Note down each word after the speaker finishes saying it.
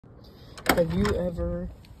Have you ever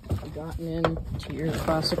gotten into your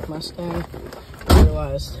classic Mustang and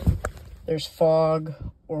realized there's fog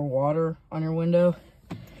or water on your window,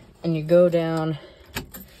 and you go down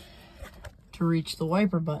to reach the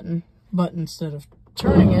wiper button, but instead of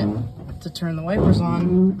turning it to turn the wipers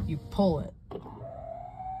on, you pull it?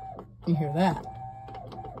 You hear that?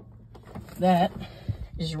 That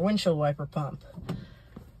is your windshield wiper pump.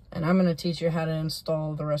 And I'm going to teach you how to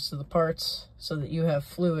install the rest of the parts so that you have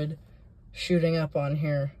fluid shooting up on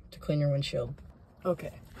here to clean your windshield.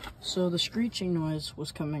 Okay, so the screeching noise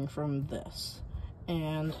was coming from this.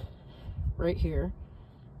 And right here,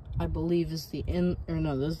 I believe is the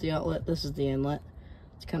this is the outlet, this is the inlet.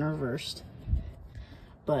 It's kind of reversed.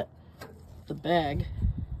 But the bag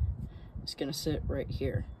is going to sit right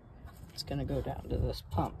here. It's going to go down to this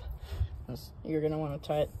pump. You're going to want to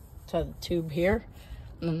tie the tube here,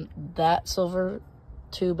 and that silver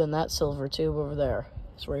tube and that silver tube over there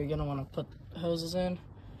is where you're going to want to put the hoses in.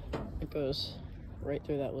 It goes right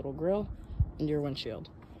through that little grill into your windshield.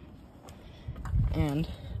 And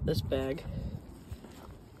this bag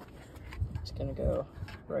is going to go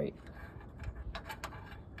right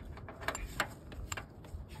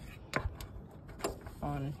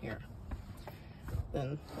on here.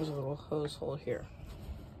 Then there's a little hose hole here.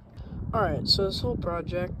 Alright, so this whole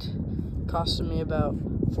project costed me about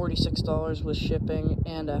 $46 with shipping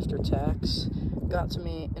and after tax. Got to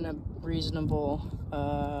me in a reasonable,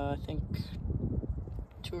 I think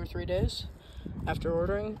 2 or 3 days after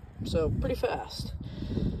ordering, so pretty fast.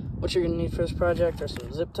 What you're going to need for this project are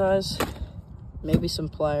some zip ties, maybe some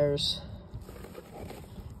pliers,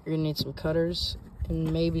 you're going to need some cutters,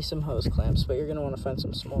 and maybe some hose clamps, but you're going to want to find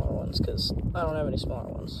some smaller ones because I don't have any smaller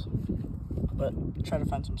ones. But try to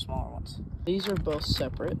find some smaller ones. These are both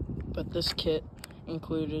separate, but this kit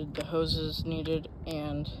included the hoses needed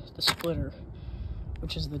and the splitter,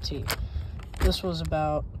 which is the T. This was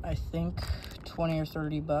about, I think, 20 or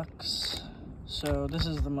 30 bucks. So this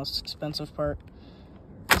is the most expensive part.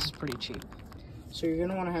 This is pretty cheap. So you're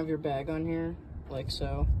gonna wanna have your bag on here, like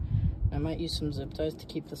so. I might use some zip ties to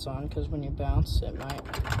keep this on, because when you bounce, it might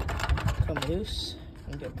come loose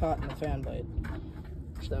and get caught in the fan blade,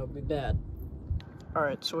 which that would be bad.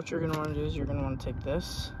 Alright, so what you're going to want to do is you're going to want to take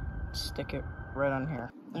this, stick it right on here.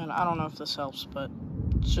 And I don't know if this helps, but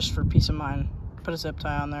it's just for peace of mind. Put a zip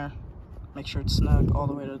tie on there, make sure it's snug all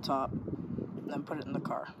the way to the top, and then put it in the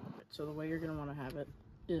car. So the way you're going to want to have it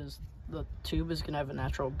is the tube is going to have a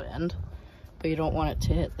natural bend, but you don't want it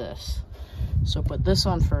to hit this. So put this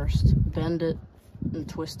on first, bend it, and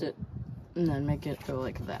twist it, and then make it go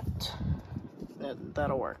like that.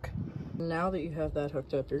 That'll work. Now that you have that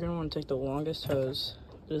hooked up, you're going to want to take the longest hose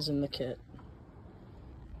that is in the kit.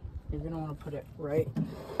 You're going to want to put it right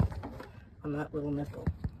on that little nickel.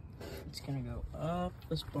 It's going to go up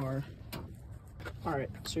this bar. Alright,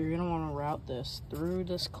 so you're going to want to route this through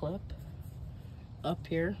this clip, up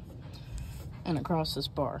here, and across this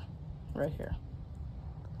bar, right here.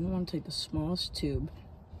 You want to take the smallest tube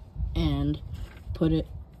and put it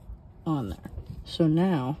on there. So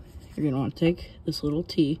now, you're going to want to take this little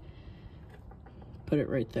T, put it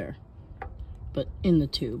right there, but in the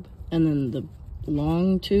tube. And then the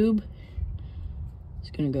long tube is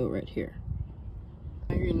going to go right here.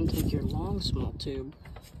 Now you're going to take your long small tube,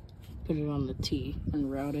 put it on the T, and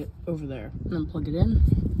route it over there. And then plug it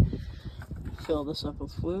in, fill this up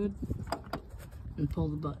with fluid, and pull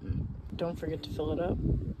the button. Don't forget to fill it up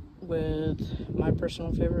with, my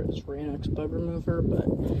personal favorite is Rain-X bug remover, but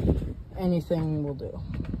anything will do.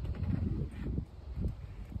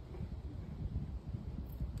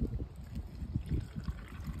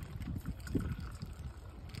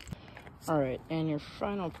 Alright, and your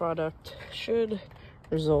final product should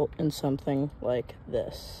result in something like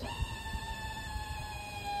this.